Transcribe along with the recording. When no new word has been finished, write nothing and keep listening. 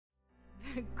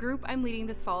group I'm leading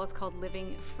this fall is called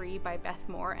Living Free by Beth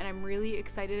Moore, and I'm really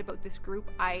excited about this group.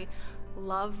 I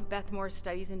love Beth Moore's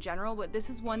studies in general, but this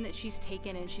is one that she's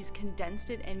taken and she's condensed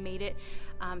it and made it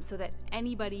so that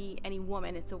anybody, any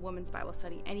woman, it's a woman's Bible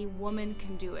study, any woman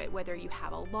can do it, whether you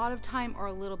have a lot of time or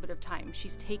a little bit of time.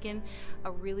 She's taken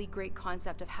a really great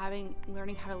concept of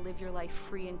learning how to live your life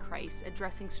free in Christ,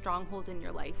 addressing strongholds in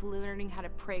your life, learning how to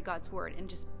pray God's word, and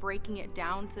just breaking it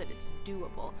down so that it's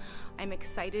doable. I'm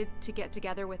excited to get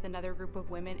together with another group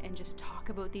of women and just talk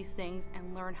about these things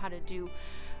and learn how to do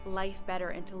life better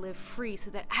and to live free, so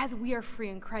that as we are free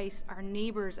in Christ, our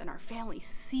neighbors and our family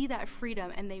see that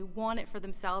freedom and they want it for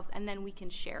themselves, and then we can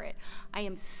share it. I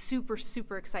am super,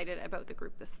 super excited about the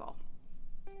group this fall.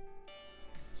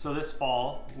 So this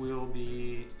fall, we'll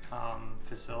be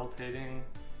facilitating,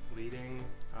 leading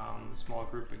a small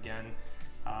group again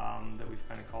that we've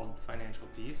kind of called Financial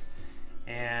Peace.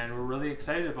 And we're really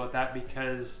excited about that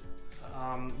because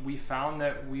we found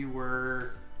that we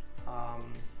were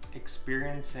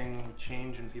experiencing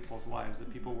change in people's lives, that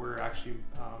people were actually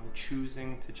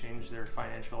choosing to change their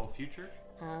financial future.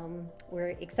 We're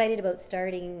excited about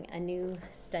starting a new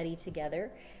study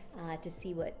together to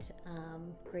see what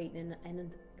great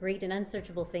and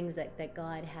unsearchable things that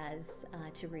God has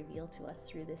to reveal to us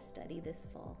through this study this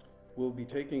fall. We'll be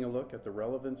taking a look at the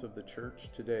relevance of the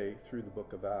church today through the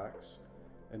book of Acts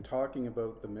and talking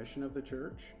about the mission of the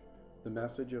church, the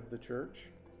message of the church,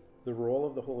 the role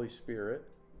of the Holy Spirit,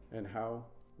 and how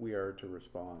we are to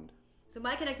respond. So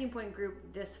my Connecting Point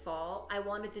group this fall, I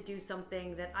wanted to do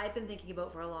something that I've been thinking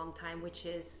about for a long time, which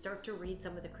is start to read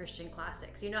some of the Christian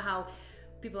classics. You know how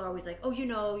people are always like, oh, you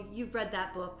know, you've read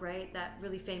that book, right? That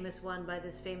really famous one by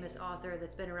this famous author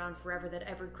that's been around forever that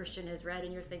every Christian has read,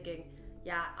 and you're thinking,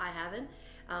 yeah, I haven't.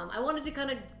 I wanted to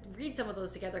kind of read some of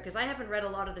those together because I haven't read a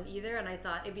lot of them either, and I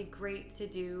thought it'd be great to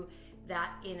do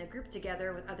that in a group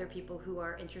together with other people who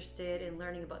are interested in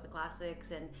learning about the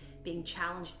classics and being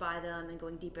challenged by them and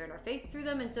going deeper in our faith through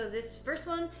them. And so this first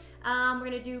one, we're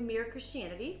going to do Mere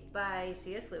Christianity by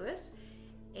C.S. Lewis,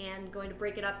 and going to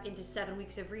break it up into 7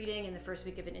 weeks of reading and the first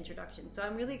week of an introduction. So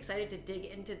I'm really excited to dig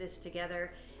into this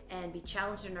together and be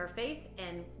challenged in our faith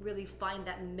and really find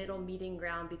that middle meeting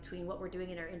ground between what we're doing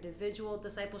in our individual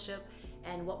discipleship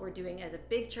and what we're doing as a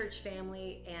big church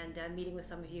family, and meeting with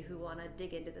some of you who want to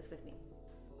dig into this with me.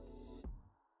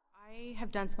 I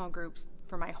have done small groups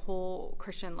for my whole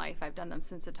Christian life. I've done them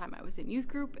since the time I was in youth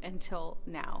group until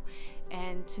now.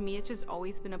 And to me, it's just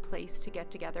always been a place to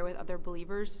get together with other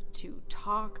believers, to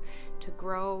talk, to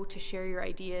grow, to share your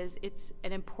ideas. It's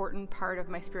an important part of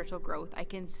my spiritual growth. I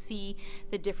can see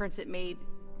the difference it made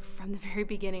from the very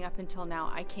beginning up until now.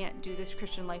 I can't do this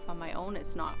Christian life on my own.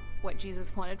 It's not what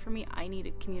Jesus wanted for me. I need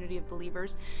a community of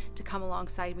believers to come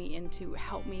alongside me and to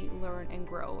help me learn and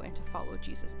grow and to follow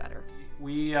Jesus better.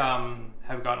 We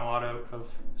have gotten a lot out of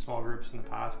small groups in the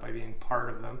past by being part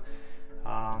of them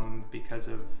because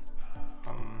of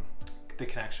the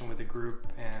connection with the group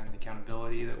and the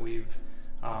accountability that we've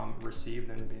received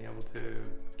and being able to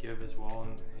give as well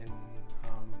in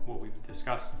what we've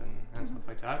discussed and stuff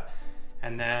like that.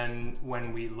 And then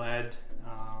when we led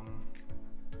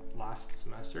last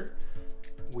semester,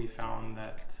 we found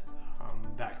that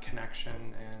that connection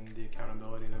and the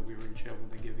accountability that we were each able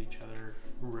to give each other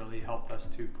really helped us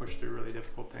to push through really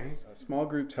difficult things. Small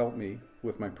groups help me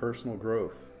with my personal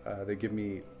growth. They give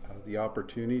me the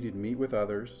opportunity to meet with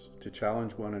others, to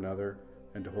challenge one another,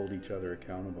 and to hold each other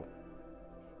accountable.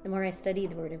 The more I study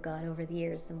the Word of God over the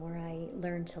years, the more I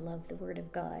learn to love the Word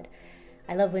of God.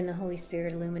 I love when the Holy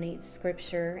Spirit illuminates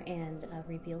Scripture and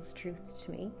reveals truth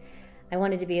to me. I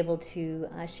wanted to be able to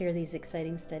share these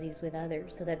exciting studies with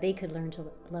others so that they could learn to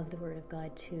love the Word of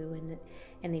God too,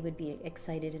 and they would be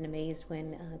excited and amazed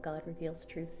when God reveals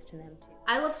truths to them too.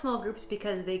 I love small groups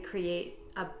because they create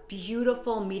a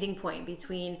beautiful meeting point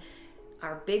between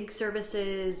our big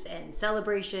services and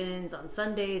celebrations on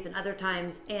Sundays and other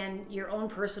times, and your own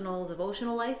personal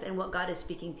devotional life and what God is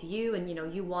speaking to you, and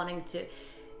you wanting to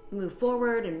move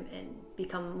forward and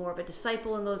become more of a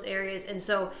disciple in those areas. And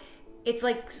so it's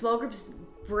like small groups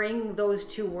bring those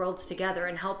two worlds together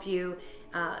and help you.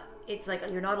 It's like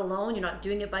you're not alone, you're not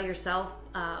doing it by yourself,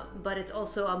 but it's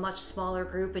also a much smaller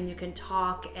group, and you can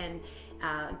talk and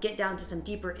get down to some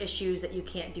deeper issues that you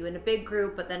can't do in a big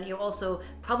group, but then you also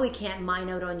probably can't mine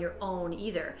out on your own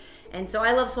either. And so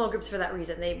I love small groups for that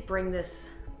reason. They bring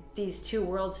these two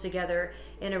worlds together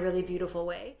in a really beautiful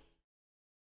way.